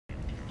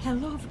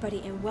Hello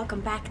everybody and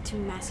welcome back to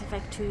Mass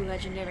Effect 2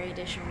 Legendary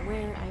Edition,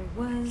 where I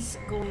was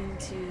going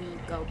to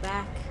go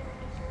back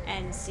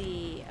and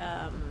see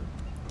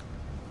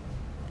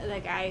the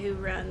guy who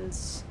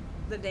runs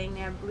the dang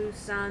near Blue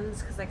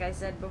Suns, because like I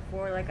said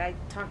before, like I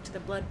talked to the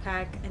Blood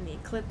Pack and the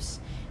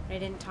Eclipse, and I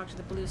didn't talk to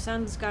the Blue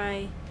Suns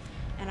guy,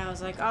 and I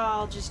was like, oh,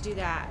 I'll just do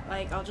that,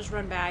 like I'll just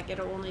run back,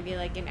 it'll only be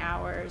like an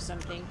hour or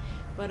something,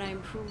 but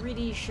I'm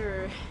pretty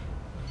sure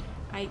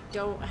I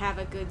don't have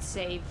a good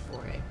save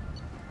for it.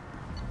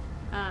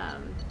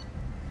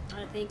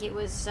 I think it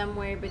was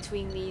somewhere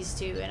between these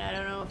two, and I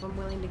don't know if I'm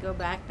willing to go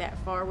back that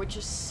far, which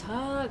just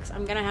sucks.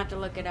 I'm gonna have to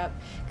look it up,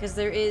 because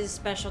there is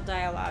special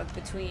dialogue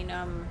between,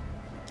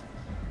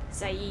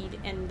 Saeed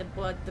and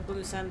the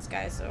Blue Suns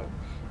guy, so,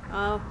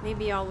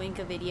 maybe I'll link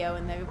a video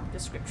in the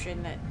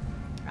description that,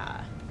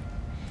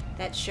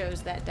 that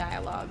shows that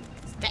dialogue.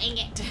 Dang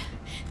it!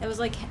 That was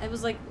like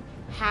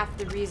half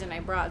the reason I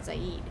brought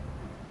Saeed,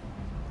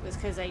 was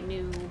because I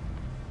knew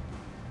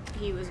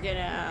he was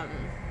gonna,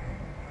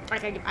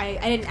 like I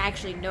didn't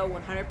actually know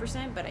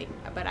 100%,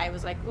 but I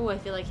was like, oh, I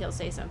feel like he'll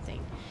say something.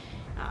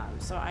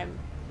 So I'm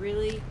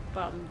really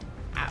bummed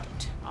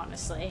out,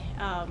 honestly.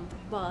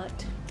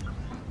 But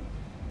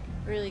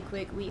really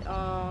quick,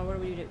 what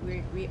do we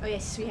do? Oh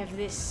yes, we have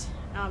this.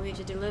 We have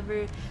to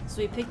deliver.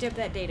 So we picked up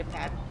that data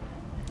pad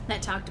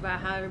that talked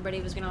about how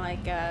everybody was gonna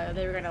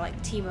they were gonna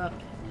team up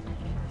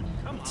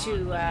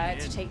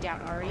to take down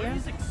Aria.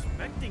 He's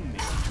expecting me.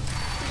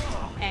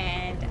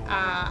 And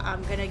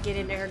I'm gonna get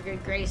into her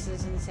good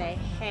graces and say,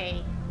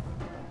 hey,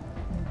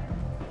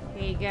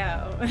 here you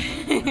go.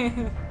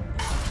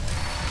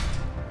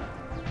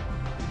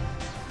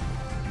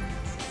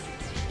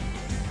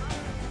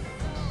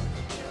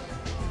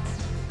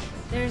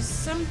 There's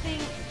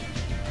something,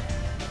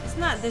 it's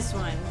not this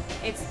one,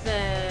 it's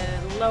the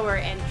lower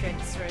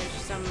entrance where there's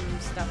some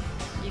stuff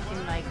you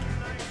can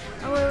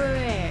oh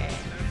wait.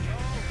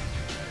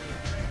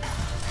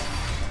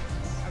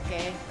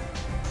 Okay.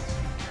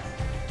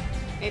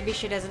 Maybe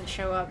she doesn't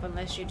show up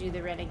unless you do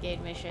the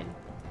Renegade mission.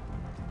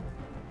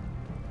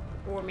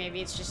 Or maybe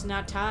it's just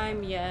not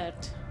time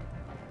yet.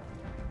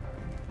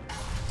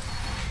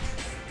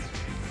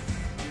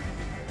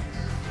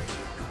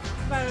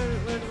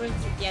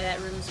 Yeah,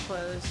 that room's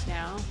closed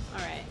now.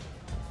 Alright.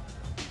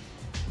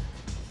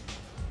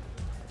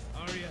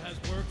 Aria has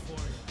work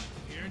for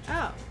you. Here?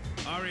 Oh.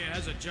 Aria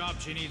has a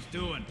job she needs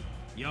doing.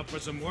 You up for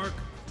some work?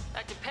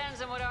 That depends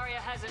on what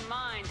Aria has in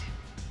mind.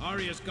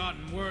 Aria's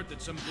gotten word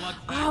that some blood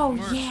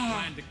mercs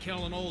plan to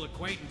kill an old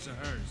acquaintance of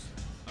hers.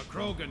 A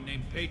Krogan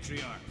named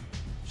Patriarch.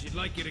 She'd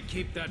like you to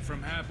keep that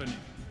from happening.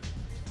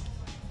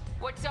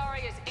 What's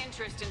Aria's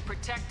interest in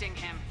protecting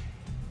him?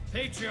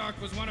 Patriarch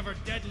was one of her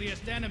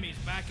deadliest enemies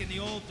back in the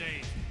old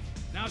days.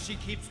 Now she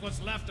keeps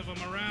what's left of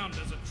him around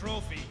as a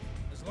trophy.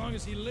 As long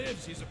as he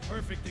lives, he's a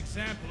perfect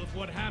example of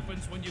what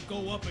happens when you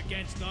go up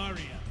against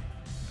Aria.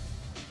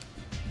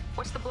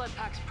 What's the Blood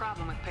Pack's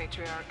problem with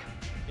Patriarch?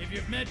 If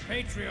you've met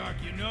Patriarch,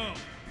 you know.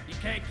 He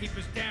can't keep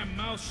his damn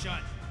mouth shut.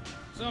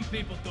 Some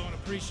people don't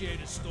appreciate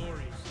his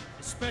stories,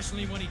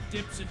 especially when he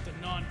dips into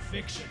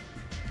non-fiction.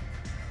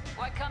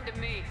 Why come to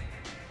me?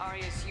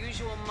 Aria's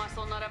usual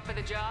muscle not up for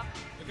the job?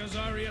 Because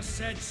Aria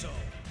said so.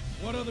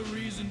 What other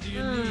reason do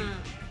you need?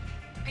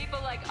 People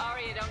like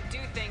Aria don't do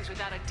things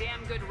without a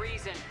damn good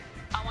reason.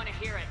 I want to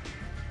hear it.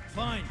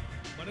 Fine,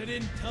 but I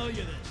didn't tell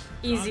you this.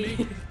 Easy.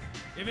 Tommy.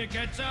 If it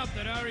gets out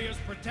that Aria's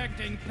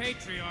protecting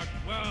Patriarch,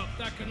 well,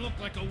 that can look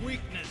like a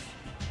weakness.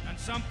 And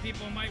some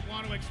people might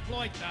want to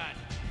exploit that.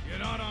 You're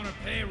not on her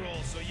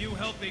payroll, so you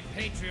helping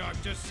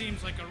Patriarch just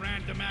seems like a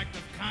random act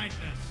of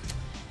kindness.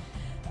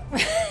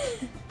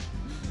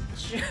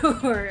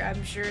 Sure,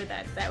 I'm sure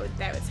that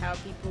was how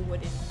people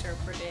would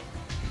interpret it.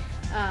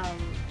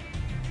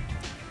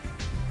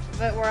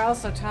 But we're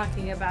also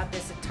talking about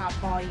this at top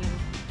volume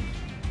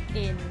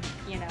in,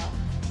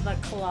 the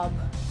club.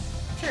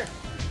 Sure.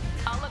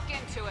 I'll look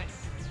into it.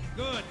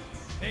 Good.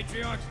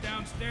 Patriarch's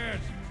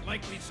downstairs,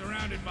 likely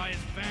surrounded by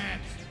his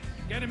fans.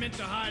 Get him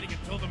into hiding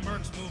until the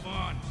mercs move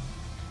on.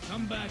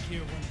 Come back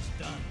here when it's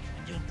done,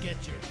 and you'll get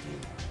your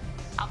due.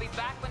 I'll be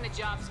back when the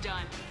job's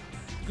done.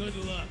 Good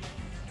luck.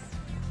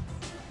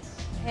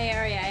 Hey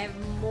Aria, I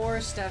have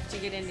more stuff to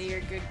get into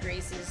your good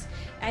graces.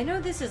 I know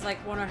this is like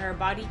one of her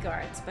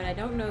bodyguards, but I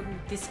don't know who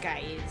this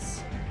guy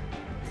is.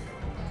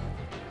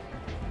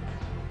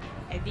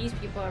 And these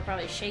people are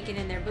probably shaking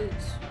in their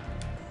boots.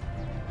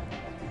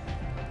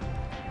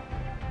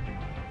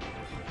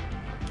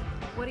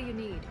 What do you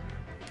need?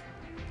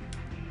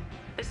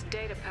 This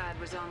data pad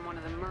was on one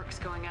of the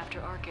mercs going after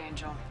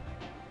Archangel.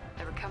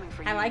 They were coming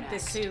for you. I like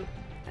next. this suit.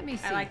 Let me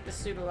see. I like the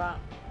suit a lot.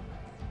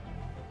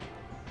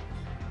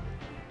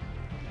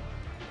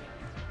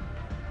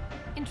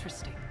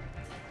 Interesting.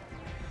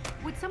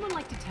 Would someone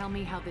like to tell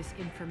me how this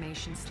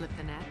information slipped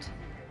the net?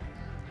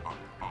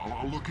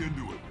 I'll look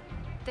into it.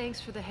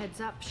 Thanks for the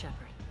heads up,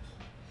 Shepard.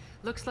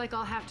 Looks like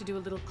I'll have to do a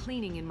little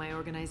cleaning in my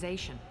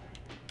organization.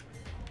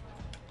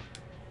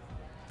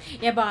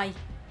 Yeah, bye.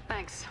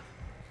 Thanks.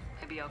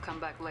 Maybe I'll come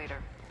back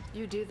later.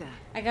 You do that.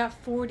 I got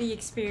 40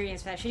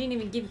 experience for that. She didn't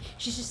even give me...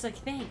 She's just like,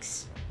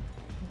 thanks.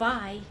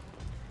 Bye.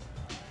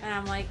 And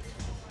I'm like,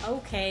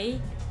 okay.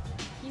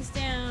 He's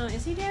down...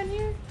 Is he down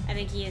here? I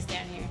think he is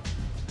down here.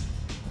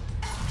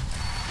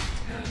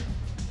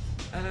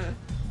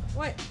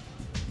 What?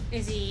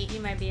 Is he... He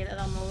might be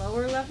on the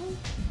lower level?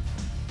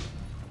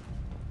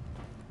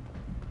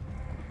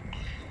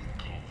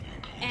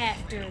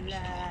 Afterlife.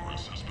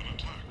 Has been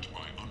attacked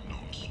by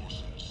unknown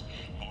sources.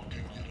 I'll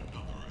give yet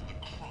another in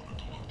the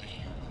chronicle of the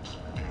humans.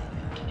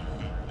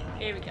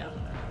 Here we go.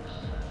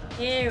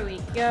 Here we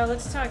go.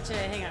 Let's talk to...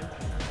 Hang on.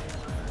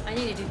 I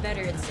need to do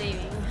better at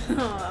saving.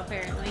 Oh,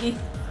 apparently.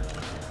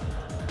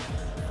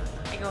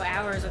 I go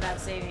hours without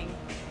saving.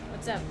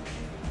 What's up?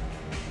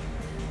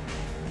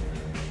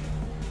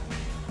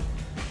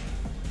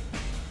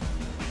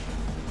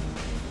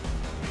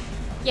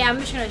 Yeah, I'm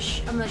just gonna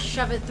I'm gonna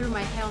shove it through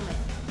my helmet.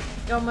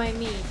 Don't mind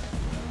me.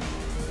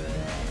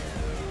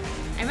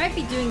 I might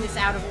be doing this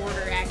out of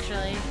order,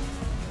 actually.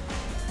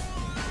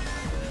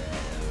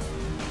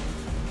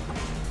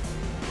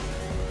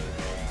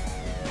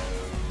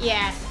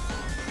 Yeah.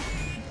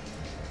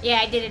 Yeah,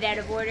 I did it out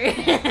of order.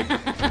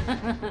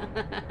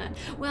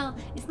 Well,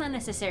 it's not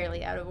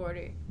necessarily out of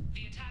order.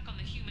 The attack on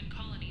the human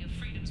colony of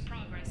Freedom's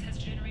Progress has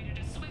generated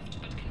a swift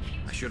but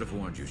confusing... I should have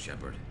warned you,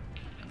 Shepard.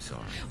 I'm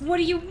sorry. What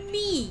do you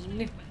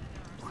mean?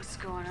 What's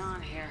going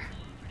on here?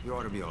 You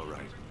ought to be all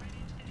right.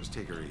 Just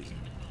take her easy.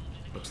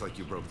 Looks like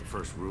you broke the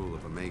first rule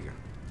of Omega.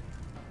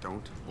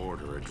 Don't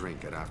order a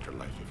drink at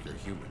Afterlife if you're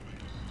human.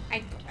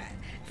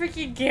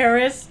 Freaking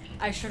Garrus,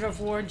 I should have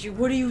warned you.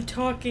 What are you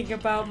talking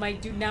about, my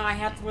dude? Now I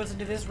have to listen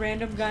to this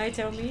random guy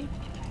tell me?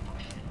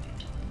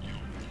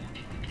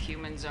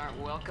 Humans aren't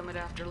welcome at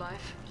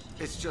Afterlife?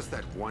 It's just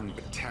that one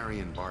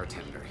Batarian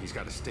bartender. He's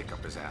got a stick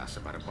up his ass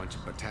about a bunch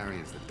of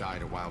Batarians that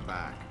died a while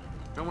back.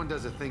 No one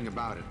does a thing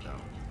about it,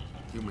 though.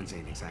 Humans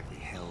ain't exactly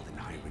held in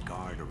high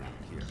regard around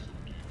here.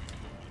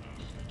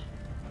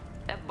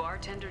 That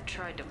bartender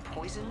tried to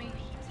poison me?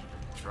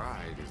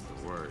 Tried is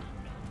the word.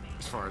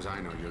 As far as I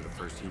know, you're the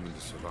first human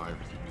to survive.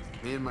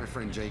 Me and my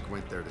friend Jake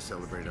went there to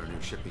celebrate our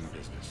new shipping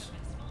business.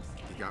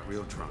 He got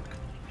real drunk,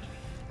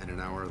 and an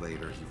hour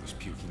later, he was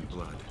puking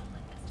blood.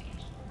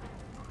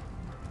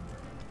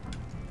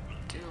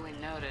 Duly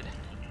noted.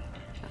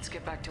 Let's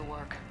get back to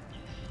work.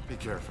 Be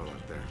careful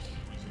out there.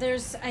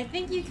 I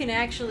think you can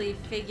actually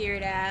figure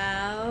it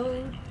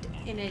out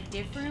in a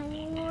different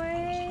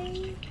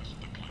way.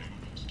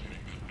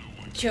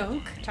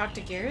 Junk, talk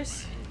to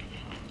Garrus.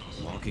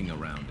 Walking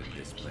around in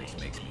this place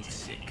makes me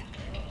sick.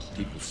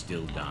 People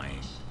still dying.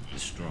 The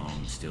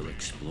strong still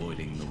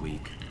exploiting the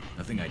weak.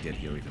 Nothing I did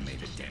here even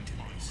made a dent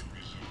in this.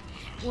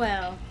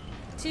 Well,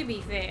 to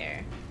be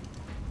fair,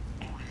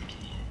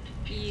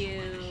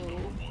 you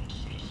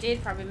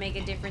did probably make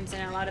a difference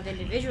in a lot of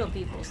individual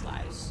people's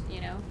lives,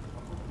 you know?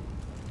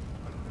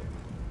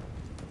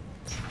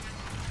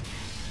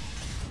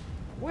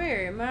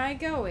 Where am I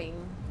going?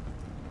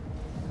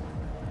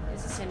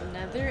 Is this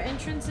another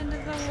entrance into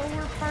the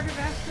lower part of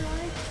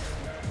Afterlife?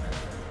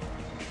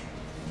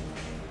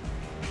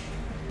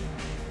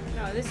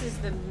 No, this is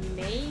the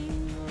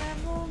main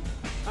level?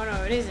 Oh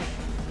no, it isn't.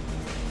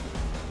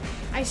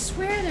 I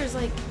swear there's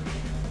like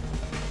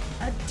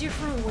a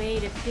different way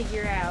to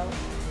figure out.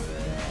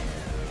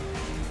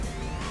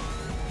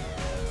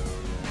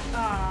 Oh,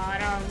 I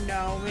don't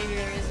know. Maybe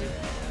there isn't.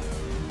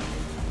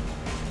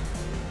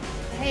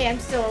 Hey, I'm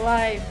still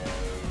alive.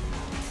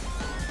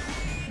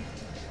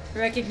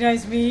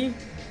 Recognize me?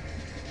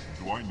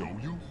 Do I know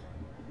you?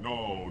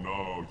 No,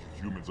 you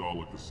humans all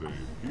look the same.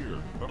 Here,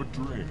 have a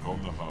drink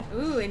on the house.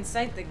 Ooh,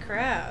 inside the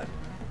crowd.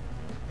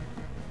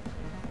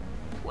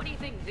 What do you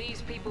think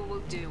these people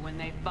will do when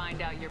they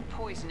find out you're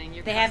poisoning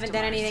your They haven't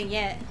done customers? anything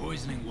yet.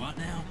 Poisoning what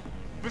now?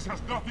 This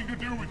has nothing to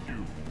do with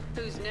you.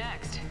 Who's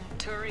next?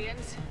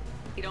 Turians?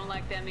 You don't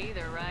like them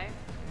either, right?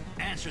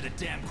 Answer the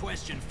damn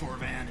question,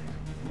 Forvan.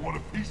 You want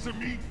a piece of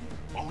me?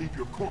 I'll leave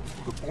your corpse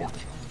for the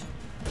fortune.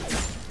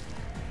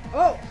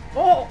 Oh!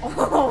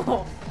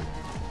 Oh!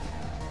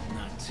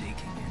 Not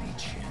taking any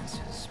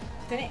chances.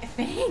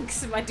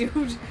 Thanks, my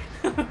dude.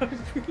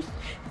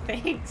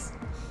 Thanks.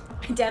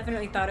 I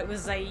definitely thought it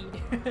was Zaid.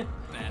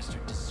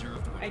 Bastard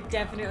deserved what I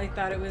definitely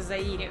thought it was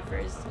Zaid at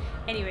first.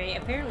 Anyway,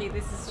 apparently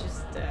this is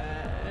just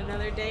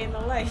another day in the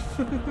life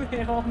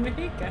in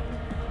Omega.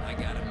 I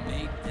got a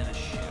mate and a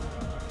ship.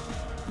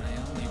 I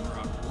only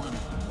brought one of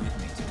them with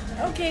me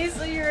to... Okay,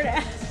 so you're an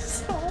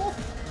asshole.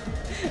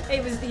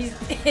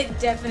 It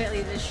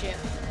definitely the ship.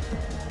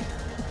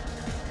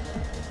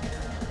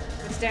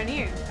 What's down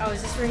here? Oh,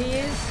 is this where he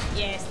is?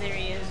 Yes, there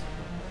he is.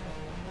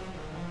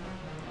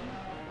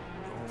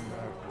 Don't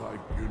act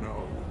like you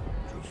know.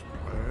 Just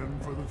plan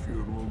for the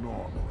funeral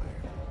normally.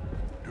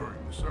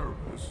 During the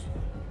service,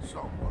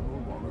 someone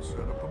will want to set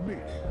up a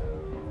meeting.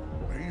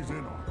 He's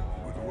in on it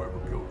with whoever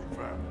killed your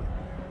family.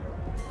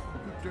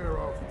 You tear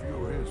off a few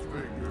of his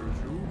fingers,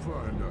 you'll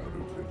find out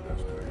who did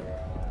this to you.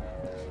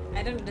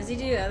 Does he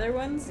do other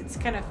ones? It's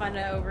kind of fun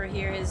to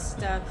overhear his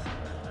stuff.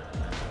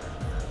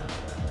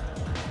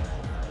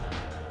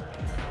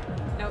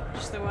 Nope,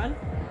 just the one.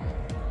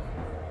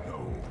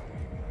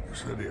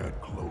 said he had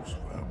close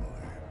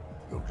family.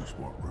 They'll just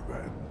want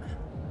revenge.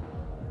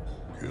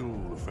 Kill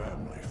the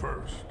family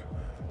first,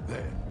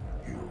 then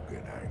he'll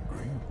get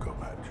angry and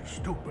come at you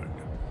stupid.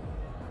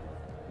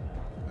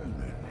 And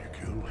then you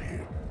kill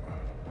him.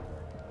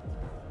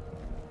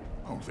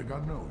 I don't think I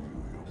know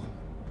you, human.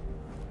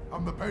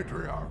 I'm the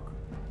Patriarch.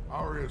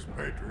 Aria's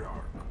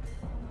Patriarch.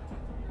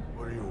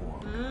 What do you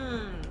want?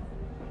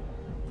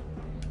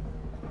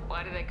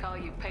 Why do they call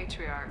you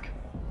Patriarch?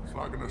 It's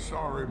like an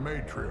Asari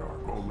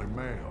matriarch, only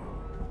male.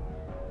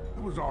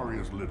 It was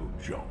Aria's little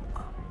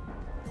joke.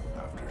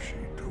 After she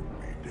took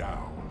me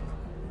down,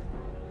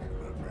 she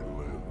let me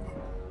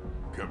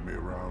live. Kept me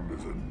around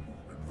as an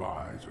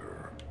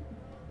advisor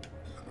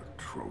and a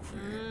trophy.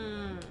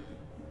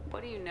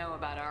 What do you know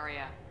about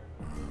Aria?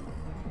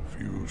 A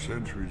few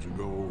centuries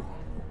ago,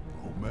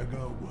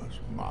 Omega was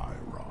my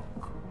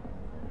rock.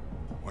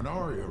 When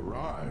Aria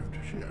arrived,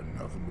 she had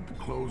nothing but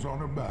the clothes on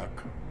her back.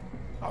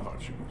 I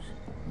thought she was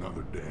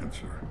another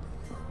dancer.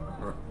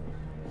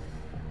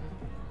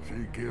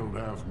 She killed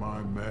half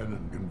my men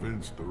and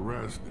convinced the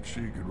rest that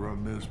she could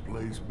run this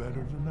place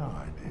better than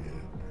I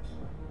did.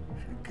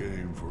 She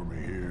came for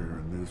me here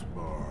in this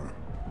bar.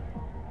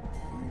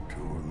 We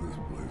tore this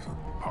place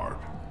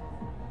apart.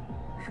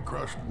 She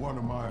crushed one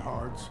of my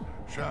hearts,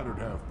 shattered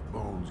half the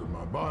bones in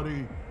my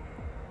body,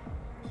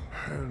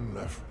 and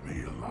left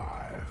me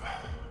alive.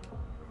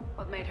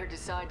 What made her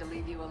decide to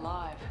leave you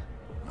alive?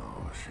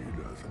 No, she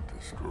doesn't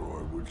destroy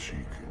what she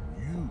can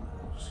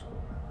use.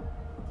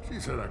 She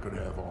said I could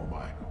have all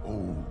my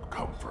old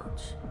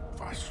comforts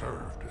if I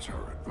served as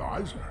her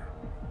advisor.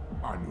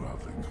 I knew how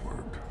things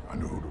worked. I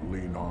knew who to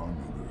lean on,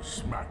 who to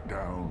smack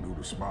down, who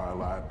to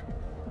smile at.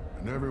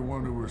 And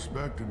everyone who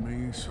respected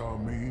me saw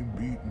me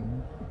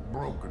beaten,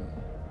 broken.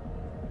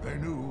 They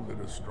knew that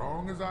as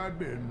strong as I'd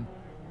been,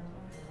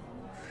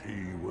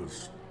 she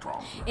was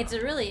stronger. It's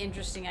a really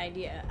interesting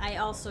idea. I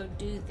also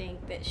do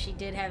think that she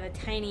did have a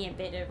tiny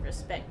bit of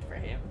respect for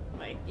him.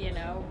 Like, you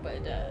know,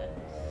 but,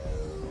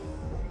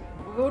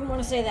 we wouldn't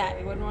want to say that.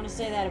 We wouldn't want to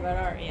say that about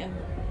Aria.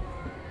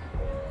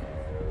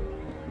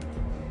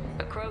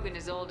 A Krogan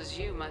as old as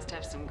you must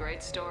have some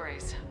great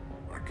stories.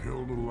 I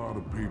killed a lot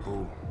of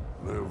people,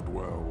 lived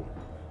well,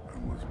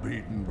 and was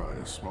beaten by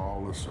a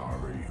small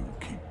Asari who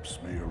keeps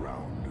me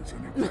around as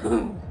an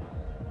example.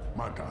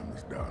 My time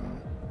is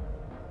done.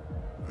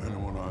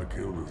 Anyone I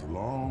killed is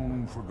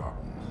long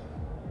forgotten.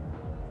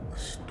 The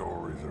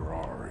stories are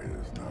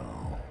Aria's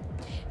now.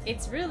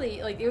 It's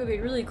really, like, it would be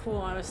really cool,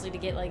 honestly, to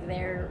get, like,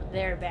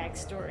 their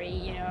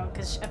backstory, you know,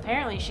 because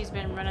apparently she's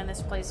been running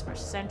this place for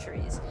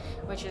centuries,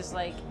 which is,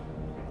 like,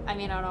 I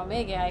mean, on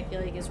Omega, I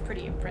feel like is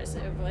pretty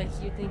impressive. Like,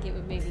 you'd think it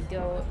would maybe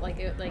go, like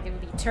it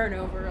would be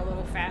turnover a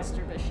little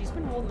faster, but she's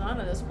been holding on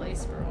to this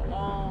place for a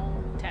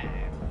long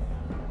time.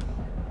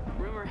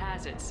 Rumor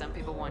has it some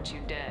people want you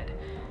dead.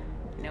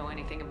 Know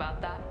anything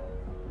about that?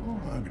 Oh,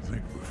 I could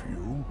think of a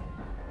few.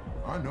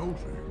 I know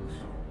things.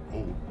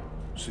 Old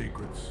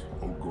secrets,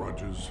 old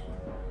grudges.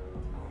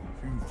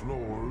 A few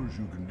floors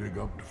you can dig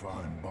up to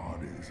find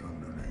bodies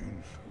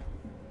underneath.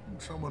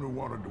 And someone who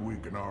wanted to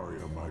weaken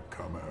Aria might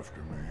come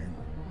after me.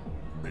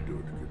 They do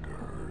it to get to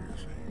her, you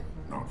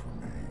see. Not for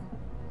me.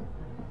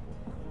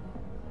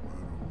 I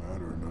don't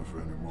matter enough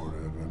anymore to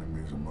have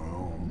enemies of my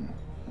own.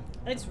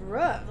 It's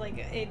rough.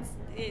 Like,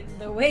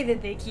 the way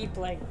that they keep,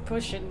 like,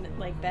 pushing,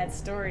 like, that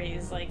story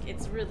is, like,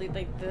 it's really,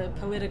 like, the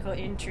political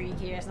intrigue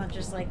here. It's not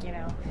just, like, you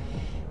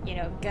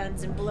know,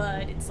 guns and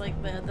blood. It's,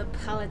 like, the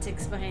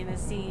politics behind the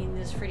scene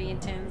is pretty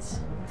intense.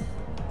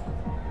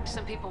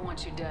 Some people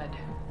want you dead.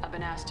 I've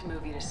been asked to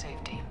move you to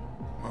safety.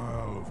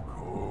 Well, of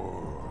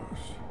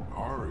course.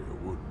 Aria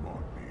wouldn't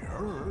want me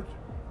hurt.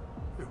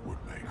 It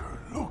would make her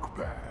look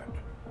bad.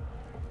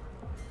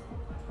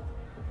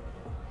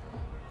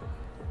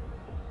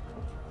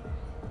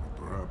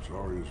 Perhaps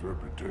Aria's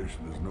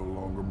reputation is no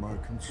longer my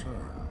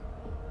concern.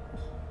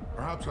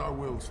 Perhaps I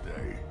will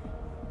stay.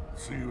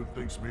 See who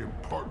thinks me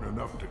important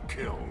enough to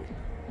kill.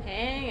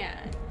 Hang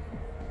on.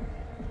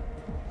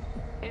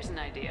 Here's an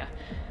idea.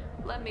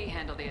 Let me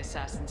handle the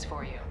assassins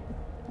for you.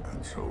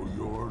 And so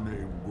your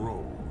name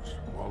grows,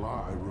 while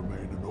I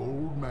remain an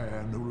old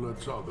man who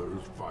lets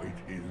others fight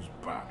his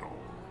battle.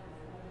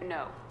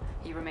 No.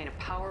 You remain a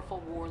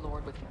powerful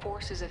warlord with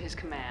forces at his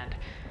command.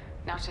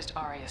 Not just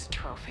Aria's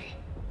trophy.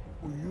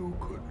 Well, you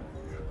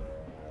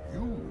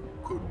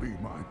could be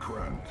my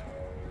Trent,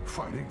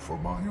 fighting for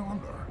my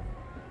honor.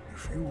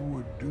 If you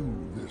would do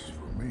this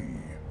for me,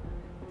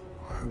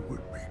 I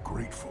would be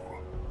grateful.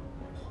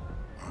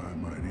 I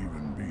might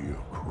even be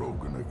a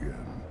Krogan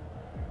again.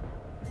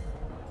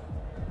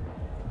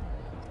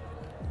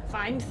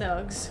 Find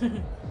thugs.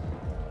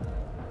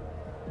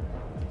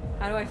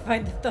 How do I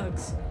find the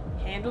thugs?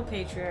 Handle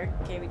Patriarch.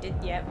 Okay, we did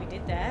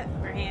that.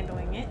 We're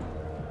handling it.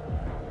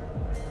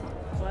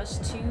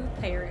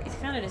 +2 parry. It's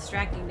kind of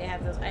distracting to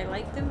have those. I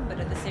like them, but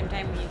at the same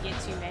time, when you get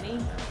too many,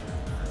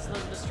 it's a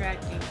little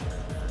distracting.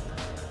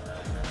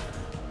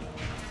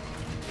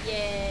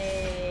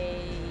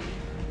 Yay!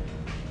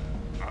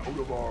 Out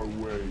of our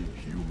way,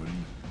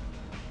 human.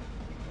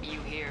 You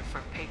here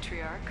for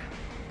Patriarch?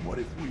 What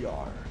if we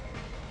are?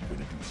 You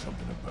gonna do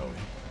something about it?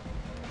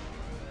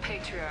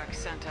 Patriarch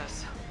sent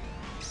us.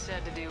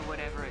 Said to do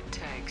whatever it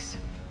takes.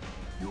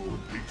 You're the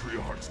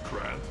Patriarch's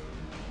crap?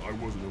 I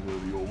wasn't aware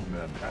the old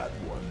man had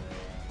one.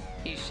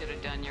 You should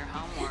have done your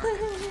homework.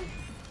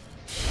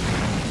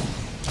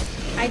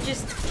 I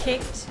just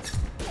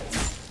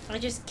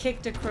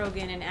kicked a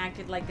Krogan and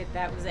acted like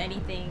that was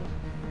anything,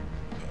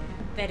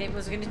 that it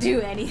was gonna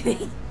do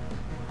anything.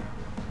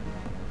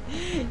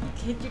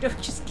 You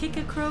don't just kick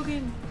a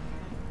Krogan,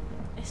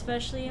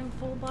 especially in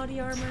full body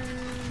armor.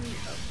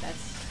 Oh,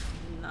 that's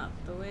not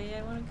the way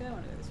I want to go. I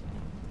want to go this way.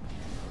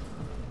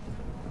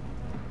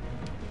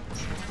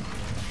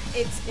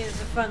 It's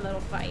a fun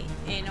little fight,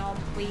 and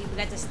we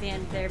got to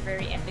stand there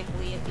very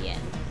epically at the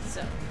end.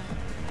 So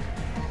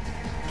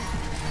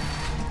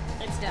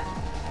it's done.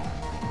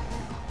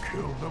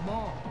 Killed them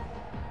all.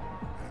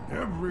 And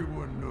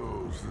everyone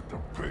knows that the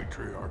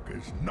Patriarch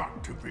is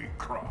not to be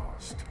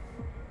crossed.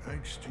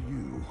 Thanks to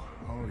you,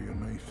 Aria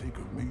may think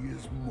of me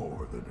as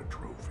more than a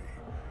trophy.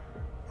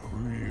 A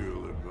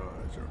real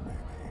advisor,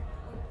 maybe.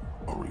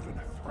 Or even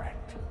a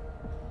threat.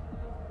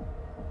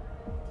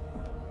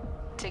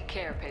 Take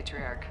care,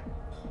 Patriarch.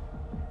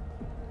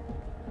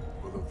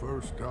 For the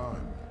first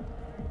time,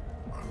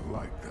 I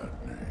like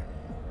that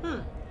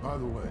name. By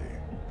the way,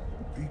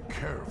 be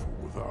careful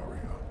with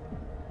Aria.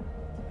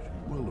 She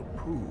will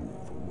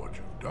approve of what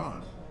you've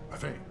done, I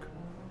think.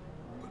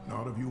 But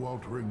not of you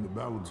altering the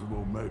balance of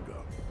Omega.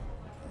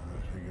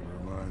 I think it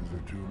reminds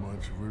her too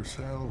much of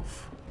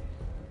herself.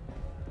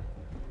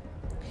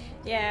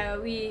 Yeah,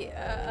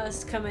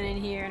 us coming in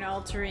here and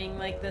altering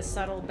like the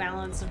subtle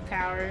balance of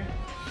power,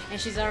 and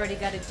she's already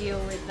got to deal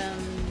with the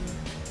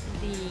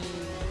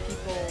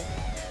people.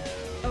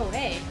 Oh,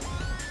 hey.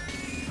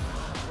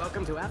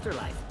 Welcome to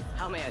Afterlife.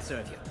 How may I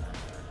serve you?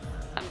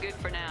 I'm good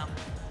for now.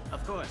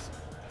 Of course.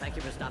 Thank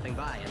you for stopping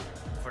by and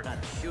for not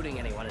shooting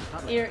anyone in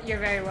public. You're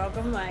very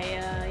welcome.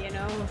 You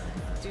know,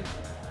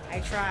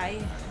 I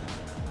try.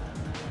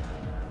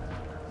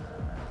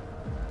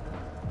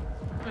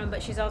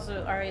 But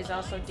Aria's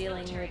also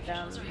dealing with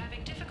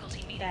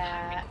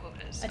that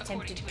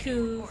attempted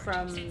coup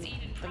from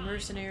the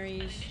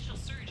mercenaries.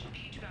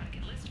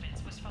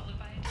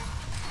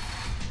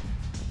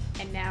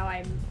 And now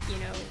I'm,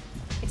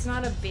 it's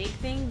not a big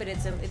thing, but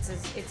it's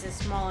a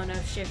small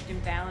enough shift in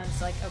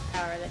balance, like, of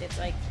power that it's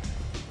like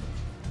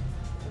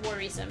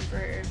worrisome for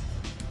her.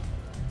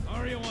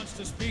 Aria wants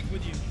to speak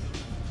with you.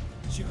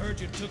 She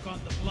heard you took on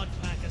the Blood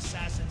Pack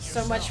assassins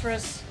yourself. So much for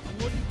us.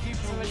 I wouldn't keep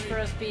her So much for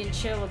us being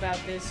chill about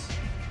this.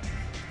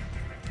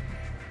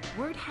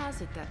 Word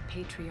has it that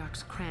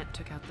Patriarch's Krant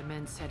took out the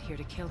men sent here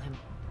to kill him.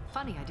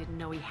 Funny, I didn't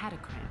know he had a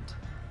Krant.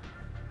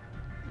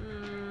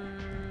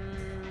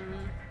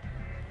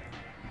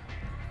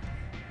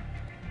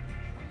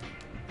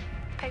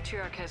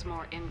 Patriarch has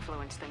more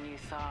influence than you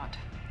thought.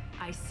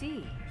 I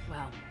see.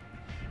 Well,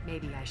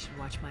 maybe I should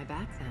watch my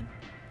back then.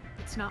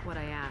 It's not what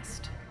I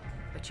asked,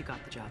 but you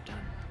got the job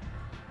done.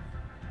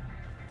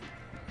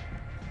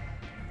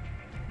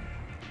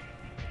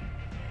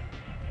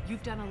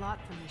 You've done a lot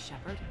for me,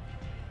 Shepard.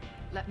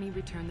 Let me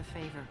return the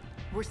favor.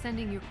 We're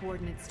sending your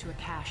coordinates to a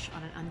cache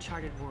on an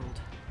uncharted world.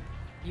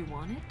 You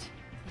want it?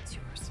 It's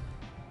yours.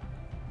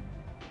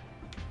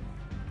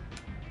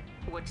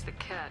 What's the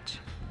catch?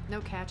 No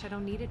catch, I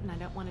don't need it, and I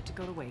don't want it to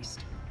go to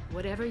waste.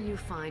 Whatever you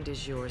find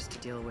is yours to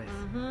deal with.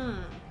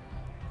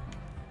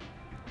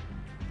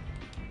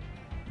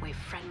 We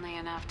friendly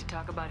enough to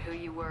talk about who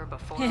you were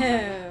before?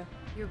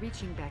 You're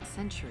reaching back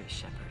centuries,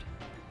 Shepard.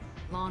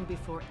 Long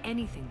before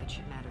anything that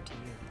should matter to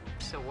you.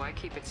 So why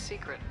keep it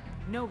secret?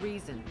 No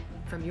reason,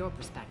 from your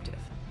perspective.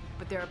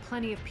 But there are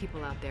plenty of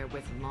people out there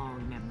with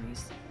long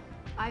memories.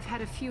 I've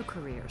had a few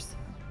careers,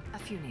 a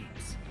few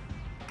names.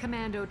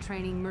 Commando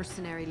training,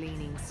 mercenary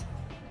leanings.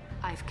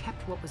 I've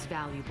kept what was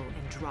valuable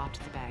and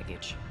dropped the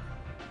baggage.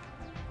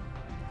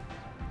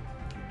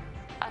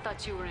 I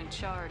thought you were in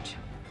charge.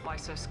 Why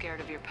so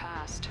scared of your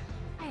past?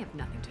 I have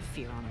nothing to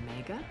fear on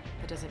Omega.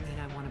 That doesn't mean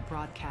I want to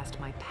broadcast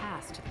my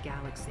past to the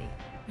galaxy.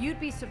 You'd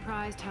be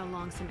surprised how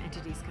long some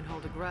entities can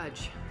hold a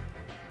grudge.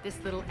 This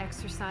little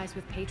exercise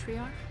with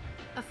Patriarch?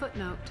 A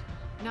footnote.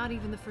 Not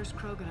even the first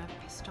Krogan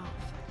I've pissed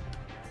off.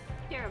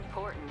 You're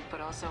important, but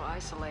also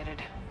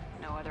isolated.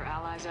 No other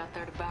allies out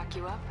there to back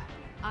you up?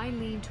 I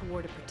lean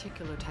toward a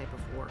particular type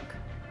of work.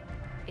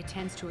 It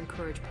tends to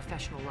encourage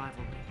professional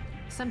rivalry.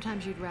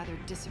 Sometimes you'd rather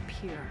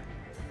disappear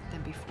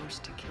than be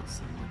forced to kill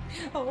someone.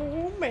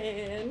 Oh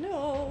man,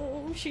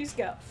 no, she's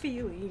got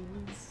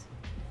feelings.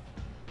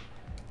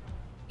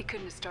 You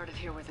couldn't have started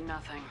here with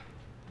nothing.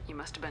 You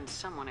must have been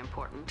someone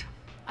important.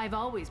 I've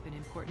always been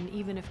important,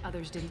 even if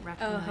others didn't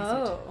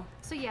recognize it.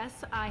 So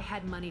yes, I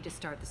had money to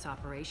start this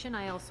operation.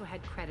 I also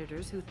had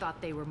creditors who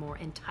thought they were more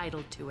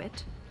entitled to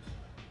it.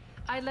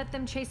 I let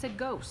them chase a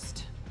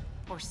ghost,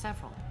 or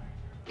several.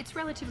 It's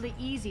relatively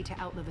easy to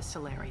outlive a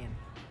Solarian,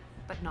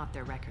 but not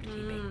their record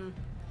keeping.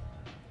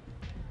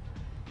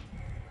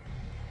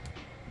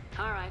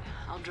 All right,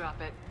 I'll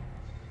drop it.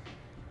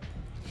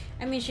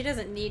 I mean, she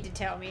doesn't need to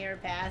tell me her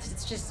past.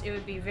 It's just, it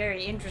would be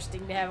very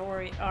interesting to have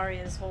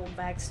Aria's whole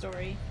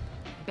backstory.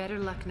 Better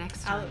luck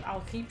next time.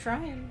 I'll keep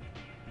trying.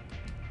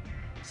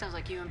 Sounds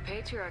like you and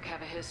Patriarch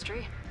have a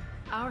history.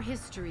 Our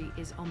history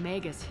is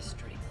Omega's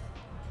history.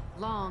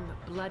 Long,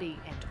 bloody,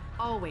 and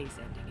always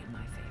ending in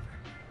my favor.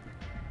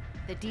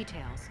 The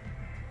details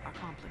are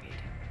complicated.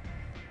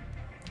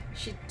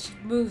 She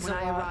moves when a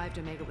lot. I arrived,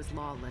 Omega was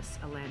lawless,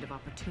 a land of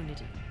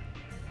opportunity.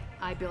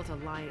 I built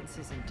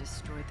alliances and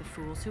destroyed the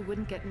fools who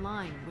wouldn't get in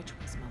line, which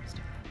was most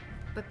of them.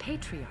 But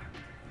Patriarch,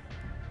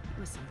 he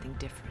was something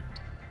different.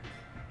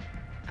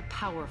 A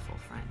powerful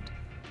friend.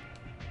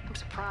 I'm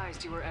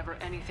surprised you were ever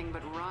anything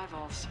but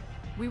rivals.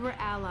 We were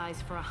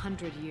allies for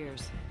 100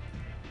 years.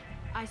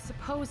 I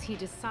suppose he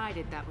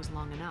decided that was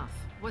long enough.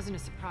 Wasn't a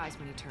surprise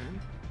when he turned.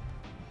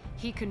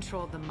 He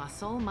controlled the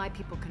muscle, my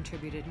people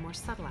contributed more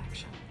subtle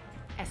action.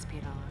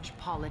 Espionage,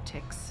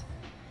 politics,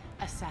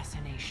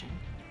 assassination.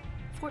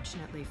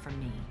 Fortunately for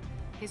me,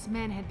 his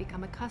men had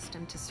become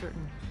accustomed to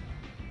certain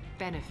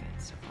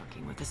benefits of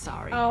working with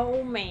Asari.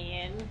 Oh,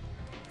 man.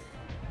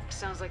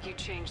 Sounds like you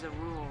changed the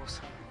rules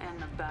and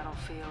the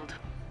battlefield.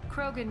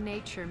 Krogan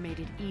nature made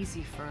it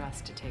easy for us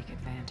to take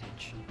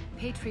advantage.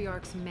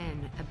 Patriarch's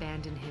men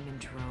abandoned him in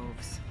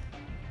droves.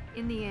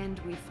 In the end,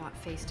 we fought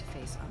face to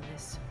face on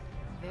this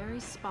very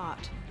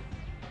spot.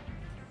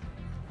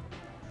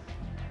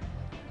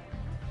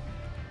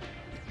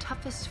 The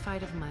toughest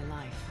fight of my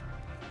life.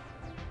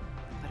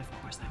 But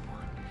of course I won.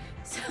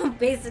 So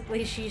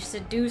basically she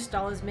seduced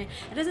all his men.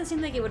 It doesn't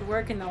seem like it would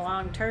work in the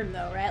long term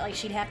though, right? Like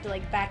she'd have to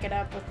like back it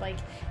up with like,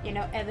 you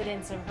know,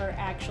 evidence of her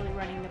actually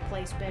running the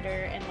place better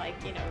and like,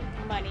 you know,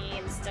 money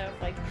and stuff.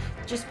 Like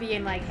just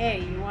being like,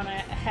 hey, you want to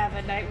have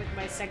a night with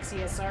my sexy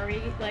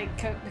Asari like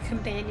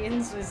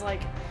companions was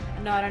like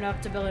not enough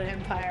to build an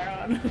empire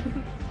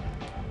on.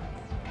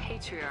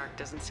 Patriarch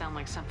doesn't sound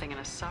like something an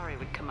Asari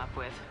would come up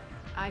with.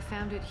 I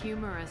found it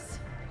humorous.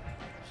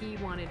 He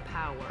wanted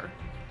power.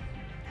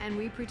 And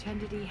we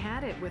pretended he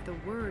had it with a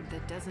word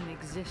that doesn't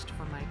exist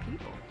for my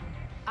people.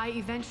 I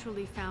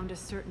eventually found a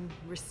certain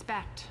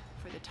respect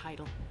for the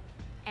title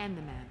and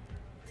the man.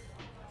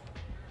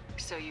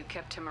 So you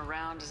kept him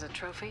around as a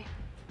trophy?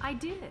 I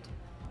did.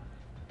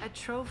 A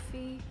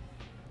trophy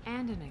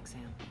and an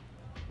example.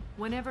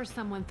 Whenever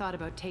someone thought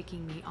about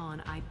taking me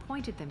on, I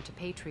pointed them to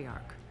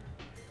Patriarch.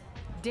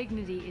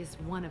 Dignity is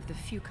one of the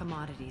few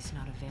commodities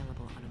not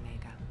available on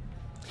Omega.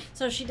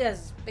 So she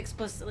does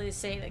explicitly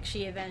say that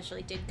she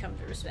eventually did come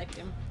to respect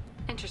him.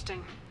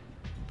 Interesting.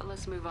 But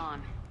let's move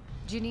on.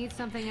 Do you need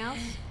something else?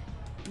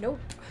 Nope.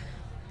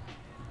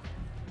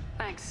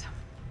 Thanks.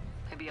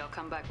 Maybe I'll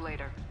come back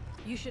later.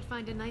 You should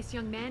find a nice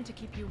young man to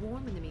keep you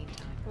warm in the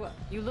meantime. What?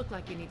 You look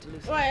like you need to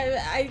lose Well,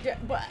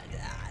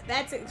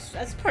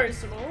 that's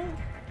personal.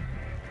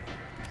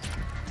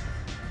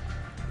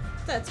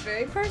 That's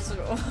very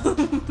personal.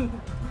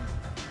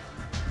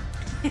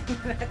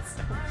 That's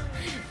so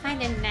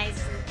kind of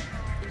nice.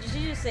 Did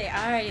you just say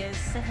Aria is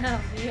so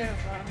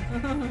beautiful?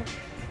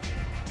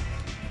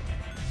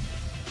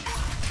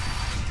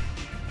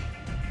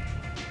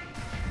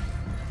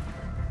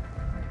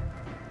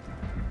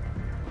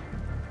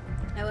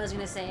 I was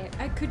gonna say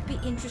I could be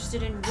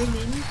interested in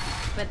women,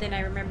 but then I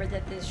remembered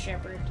that this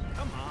shepherd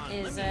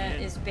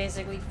is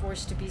basically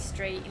forced to be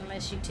straight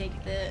unless you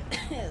take the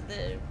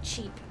the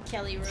cheap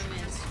Kelly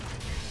romance.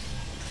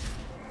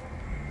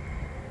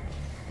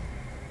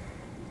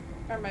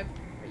 Are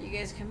you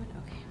guys coming?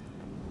 Okay.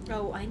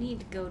 Oh, I need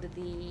to go to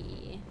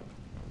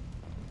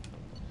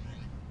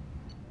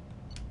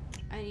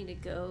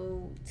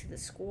the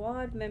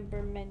squad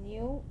member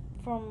menu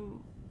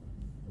from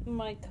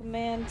my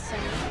command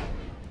center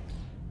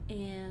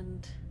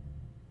and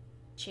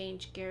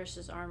change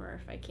Garrus's armor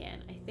if I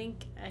can. I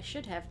think I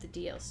should have the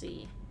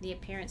DLC, the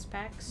appearance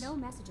packs. No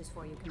messages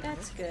for you, Commander.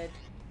 That's good.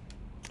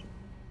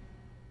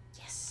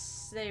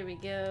 Yes, there we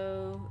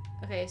go.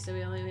 Okay, so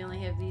we only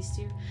have these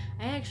two.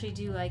 I actually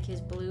do like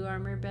his blue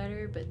armor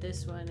better, but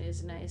this one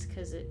is nice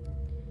because it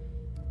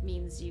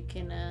means you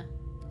can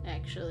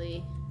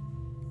actually,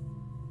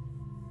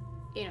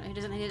 you know, he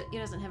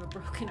doesn't have a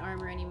broken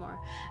armor anymore.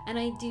 And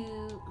I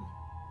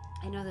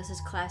know this is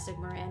classic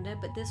Miranda,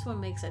 but this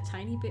one makes a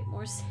tiny bit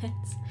more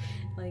sense.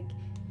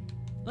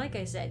 Like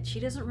I said, she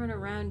doesn't run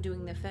around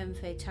doing the femme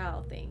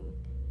fatale thing.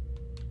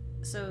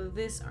 So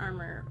this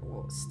armor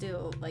will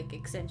still like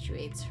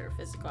accentuates her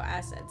physical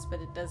assets, but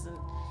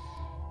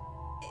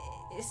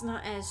it's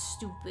not as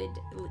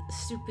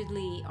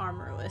stupidly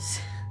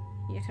armorless.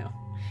 You know,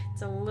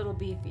 it's a little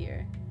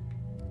beefier.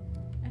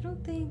 I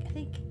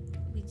think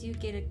we do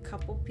get a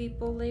couple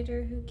people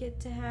later who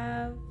get to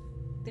have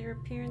their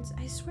appearance.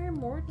 I swear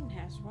Morden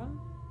has one.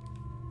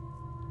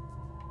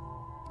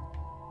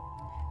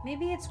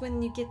 Maybe it's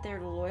when you get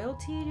their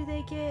loyalty. Do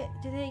they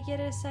get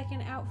a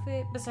second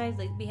outfit? Besides,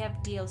 like, we have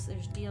DLC.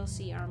 There's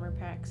DLC armor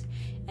packs,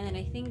 and then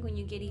I think when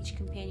you get each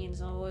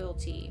companion's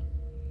loyalty,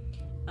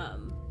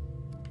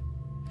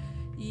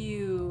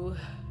 you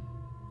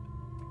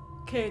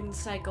can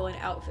cycle an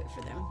outfit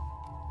for them.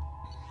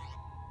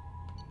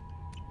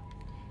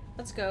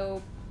 Let's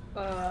go.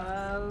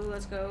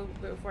 Let's go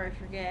before I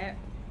forget.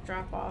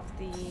 Drop off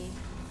the.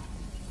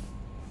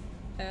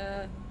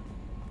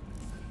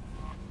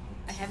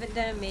 I haven't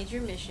done a major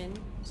mission,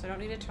 so I don't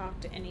need to talk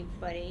to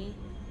anybody.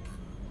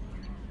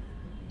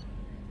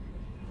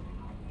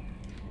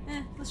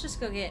 Let's just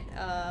go get,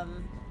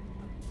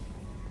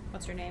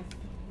 what's her name?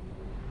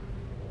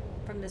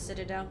 From the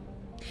Citadel.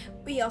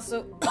 We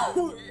also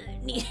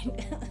need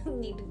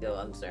to go,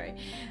 I'm sorry.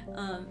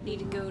 Need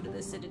to go to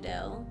the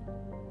Citadel.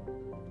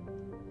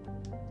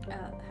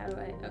 How do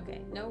I,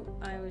 okay, no,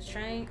 I was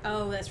trying,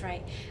 oh, that's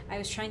right. I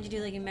was trying to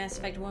do like a Mass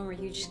Effect 1 where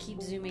you just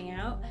keep zooming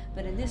out,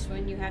 but in this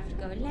one you have to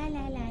go la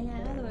la la la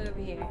all the way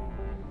over here.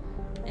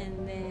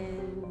 And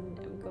then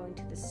I'm going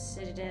to the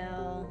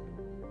Citadel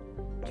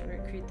to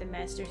recruit the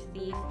Master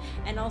Thief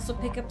and also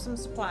pick up some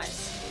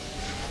supplies.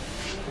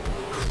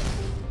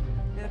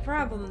 Now, the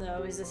problem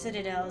though is the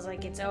Citadel is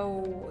like its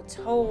whole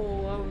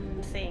own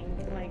thing.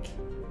 Like,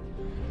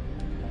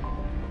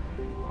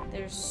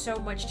 there's so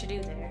much to do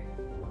there.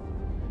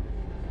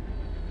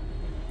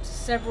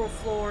 Several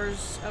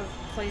floors of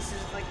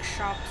places like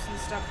shops and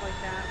stuff like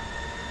that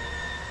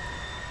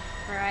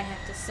where I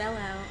have to sell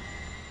out.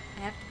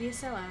 I have to be a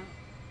sellout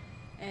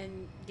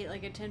and get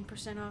like a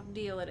 10% off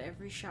deal at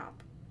every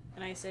shop.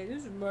 And I say,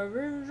 this is my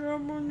favorite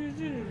shop on the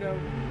Citadel.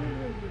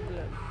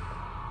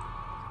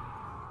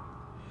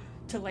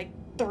 To like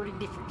 30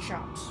 different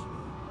shops.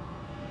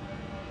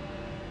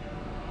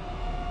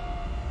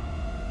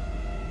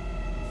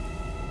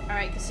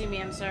 Alright, Kasumi,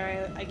 I'm sorry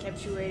I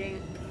kept you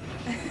waiting.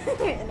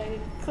 And I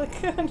didn't click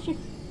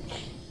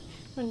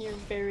on your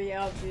very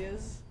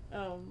obvious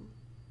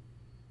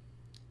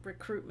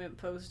recruitment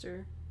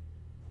poster.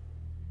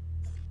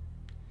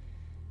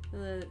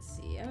 Let's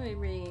see, I'm gonna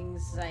bring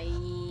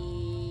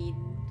Zaid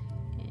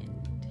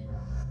and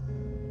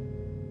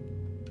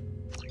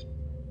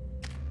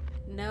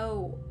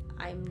no,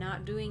 I'm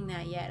not doing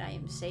that yet. I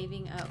am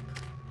saving up.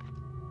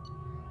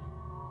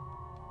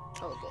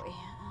 Oh boy.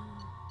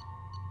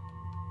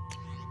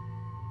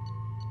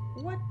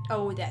 What?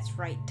 Oh, that's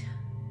right.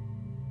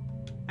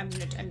 I'm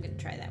gonna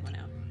try that one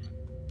out.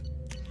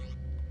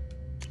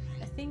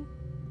 I think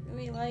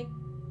we like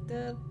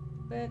the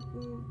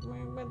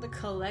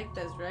collect.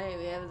 That's right.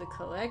 We have the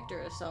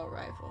collector assault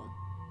rifle,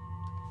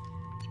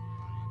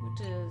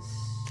 which is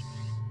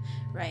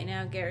right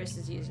now. Garrus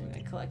is using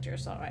the collector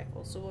assault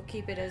rifle, so we'll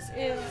keep it as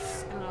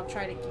is, and I'll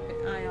try to keep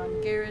an eye on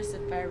Garrus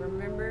if I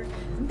remember.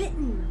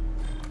 Mitten.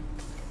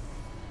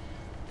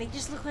 They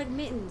just look like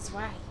mittens.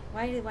 Why?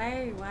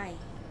 Why?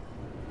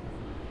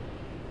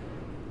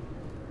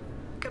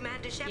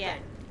 Commander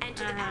Shepard,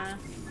 enter the pass.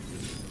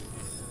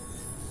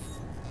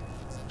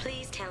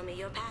 Please tell me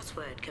your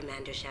password,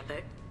 Commander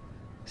Shepard.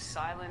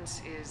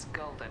 Silence is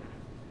golden.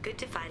 Good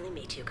to finally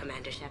meet you,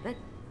 Commander Shepard.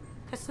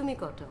 Kasumi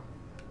Goto.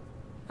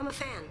 I'm a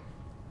fan.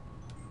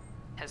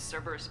 Has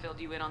Cerberus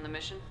filled you in on the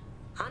mission?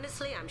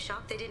 Honestly, I'm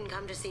shocked they didn't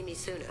come to see me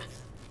sooner.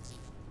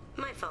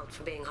 My fault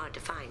for being hard to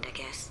find, I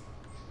guess.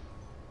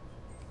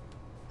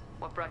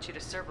 What brought you to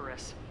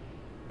Cerberus?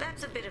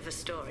 That's a bit of a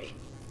story.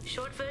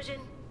 Short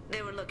version,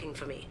 they were looking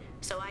for me,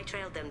 so I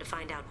trailed them to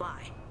find out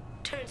why.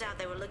 Turns out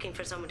they were looking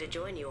for someone to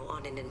join you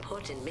on an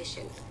important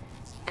mission,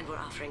 and were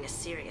offering a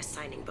serious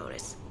signing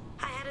bonus.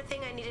 I had a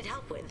thing I needed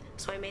help with,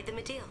 so I made them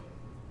a deal.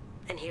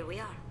 And here we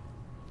are.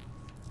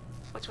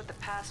 What's with the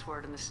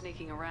password and the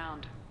sneaking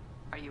around?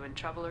 Are you in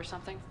trouble or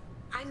something?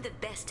 I'm the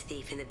best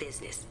thief in the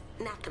business,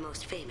 not the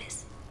most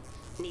famous.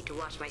 Need to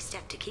watch my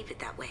step to keep it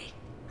that way.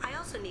 I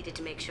also needed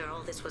to make sure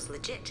all this was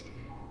legit,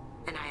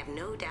 and I have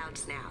no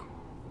doubts now.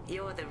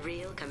 You're the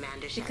real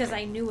Commander Shepard. Because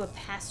I knew a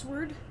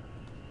password?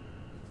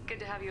 Good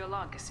to have you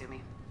along,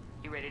 Kasumi.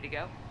 You ready to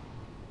go?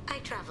 I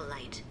travel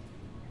light.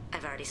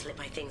 I've already slipped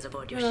my things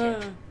aboard your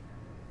ship.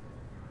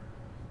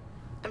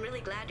 I'm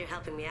really glad you're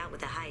helping me out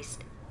with the heist.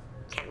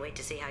 Can't wait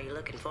to see how you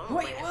look in formal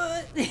Wait,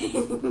 wear.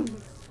 what?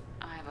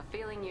 I have a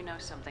feeling you know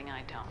something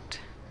I don't.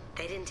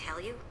 They didn't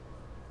tell you?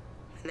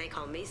 And they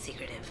call me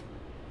secretive.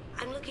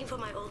 I'm looking for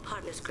my old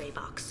partner's gray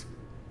box.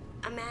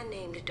 A man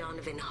named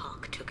Donovan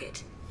Hawk took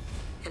it,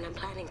 and I'm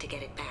planning to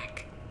get it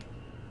back.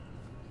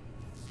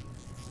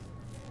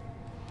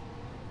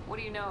 What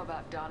do you know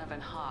about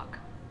Donovan Hawk?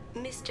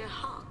 Mr.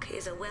 Hawk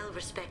is a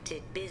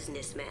well-respected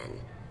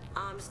businessman.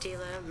 Arms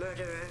dealer,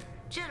 murderer,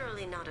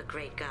 generally not a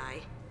great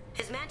guy.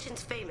 His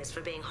mansion's famous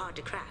for being hard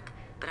to crack,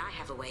 but I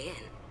have a way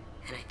in,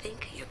 and I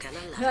think you're gonna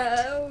love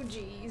it. Oh,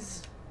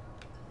 jeez.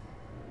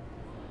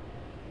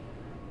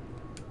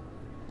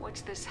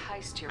 What's this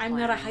heist you're I'm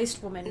planning? not a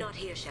heist woman. Not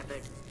here,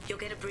 Shepard. You'll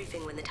get a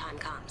briefing when the time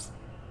comes.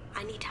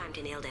 I need time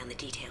to nail down the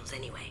details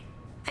anyway.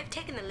 I've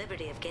taken the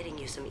liberty of getting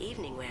you some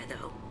evening wear,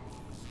 though.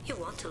 You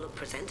want to look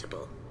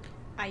presentable.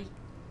 I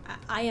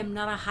am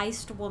not a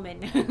heist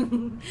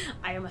woman.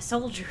 I am a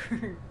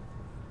soldier.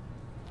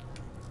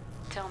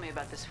 Tell me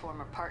about this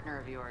former partner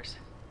of yours.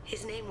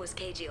 His name was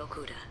Keiji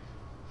Okuda,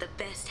 the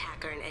best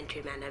hacker and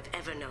entryman I've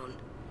ever known.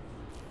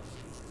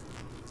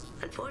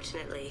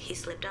 Unfortunately, he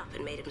slipped up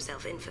and made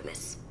himself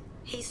infamous.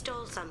 He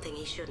stole something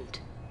he shouldn't.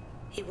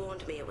 He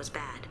warned me it was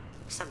bad,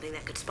 something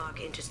that could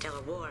spark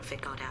interstellar war if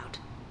it got out.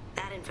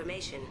 That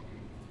information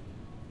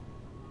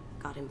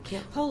got him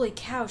killed. Holy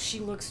cow, she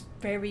looks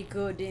very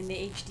good in the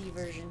HD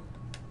version.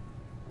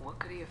 What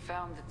could he have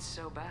found that's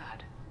so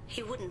bad?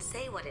 He wouldn't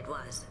say what it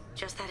was,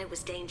 just that it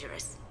was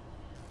dangerous.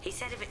 He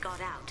said if it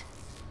got out,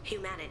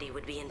 humanity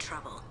would be in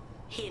trouble.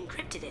 He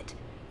encrypted it,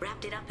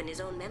 wrapped it up in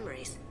his own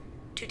memories.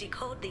 To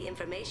decode the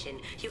information,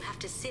 you have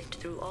to sift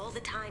through all the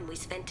time we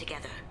spent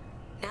together.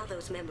 Now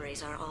those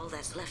memories are all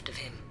that's left of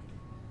him.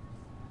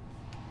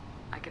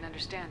 I can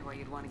understand why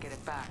you'd want to get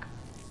it back.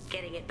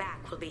 Getting it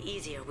back will be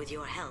easier with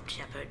your help,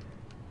 Shepard.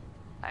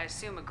 I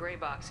assume a gray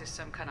box is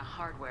some kind of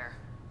hardware.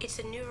 It's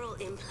a neural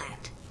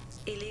implant.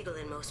 Illegal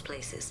in most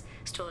places.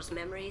 Stores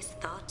memories,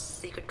 thoughts,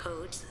 secret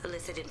codes,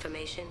 illicit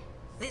information.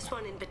 This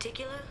one in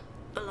particular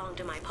belonged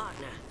to my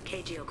partner,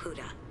 Keiji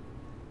Okuda.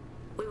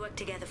 We worked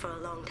together for a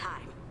long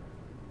time,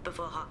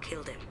 before Hawk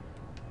killed him.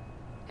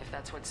 If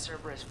that's what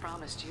Cerberus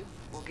promised you,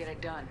 we'll get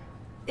it done.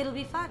 It'll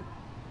be fun.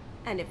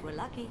 And if we're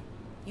lucky,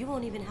 you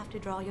won't even have to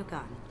draw your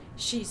gun.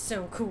 She's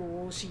so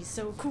cool. She's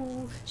so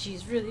cool.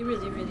 She's really,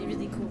 really, really,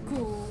 really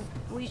cool.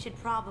 We should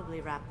probably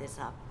wrap this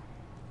up.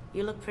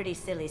 You look pretty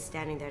silly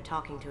standing there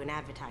talking to an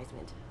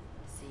advertisement.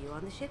 See you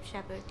on the ship,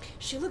 Shepard.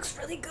 She looks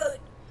really good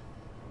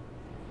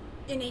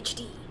in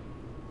HD.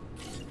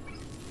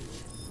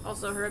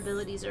 Also, her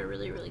abilities are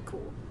really, really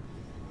cool.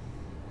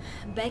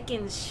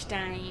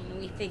 Beckenstein,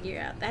 we figure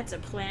out that's a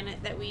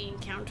planet that we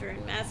encounter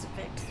in Mass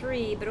Effect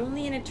 3, but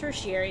only in a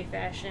tertiary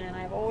fashion, and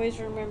I've always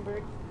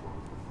remembered.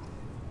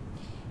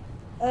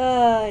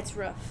 It's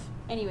rough.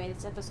 Anyway,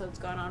 this episode's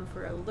gone on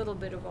for a little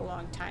bit of a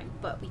long time,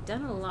 but we've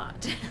done a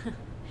lot.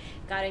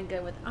 Got in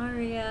good with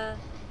Aria,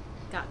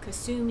 got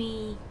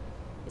Kasumi.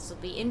 This will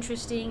be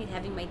interesting,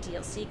 having my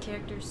DLC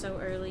character so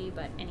early,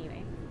 but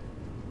anyway.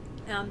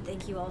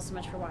 Thank you all so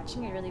much for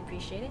watching. I really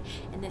appreciate it.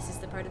 And this is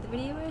the part of the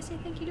video where I say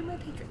thank you to my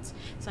patrons.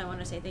 So I want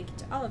to say thank you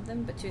to all of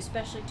them, but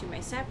especially to my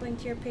sapling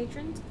tier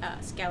patrons,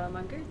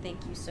 Scalamonger,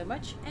 thank you so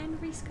much,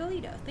 and Reese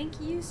Galito,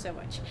 thank you so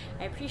much.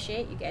 I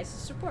appreciate you guys'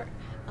 support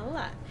a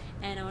lot.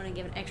 And I want to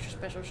give an extra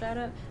special shout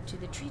out to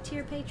the tree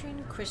tier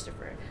patron,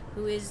 Christopher,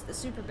 who is the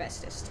super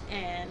bestest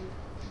and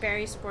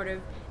very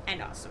supportive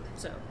and awesome.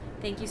 So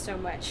thank you so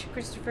much,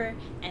 Christopher,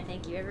 and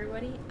thank you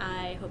everybody.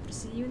 I hope to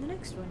see you in the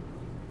next one.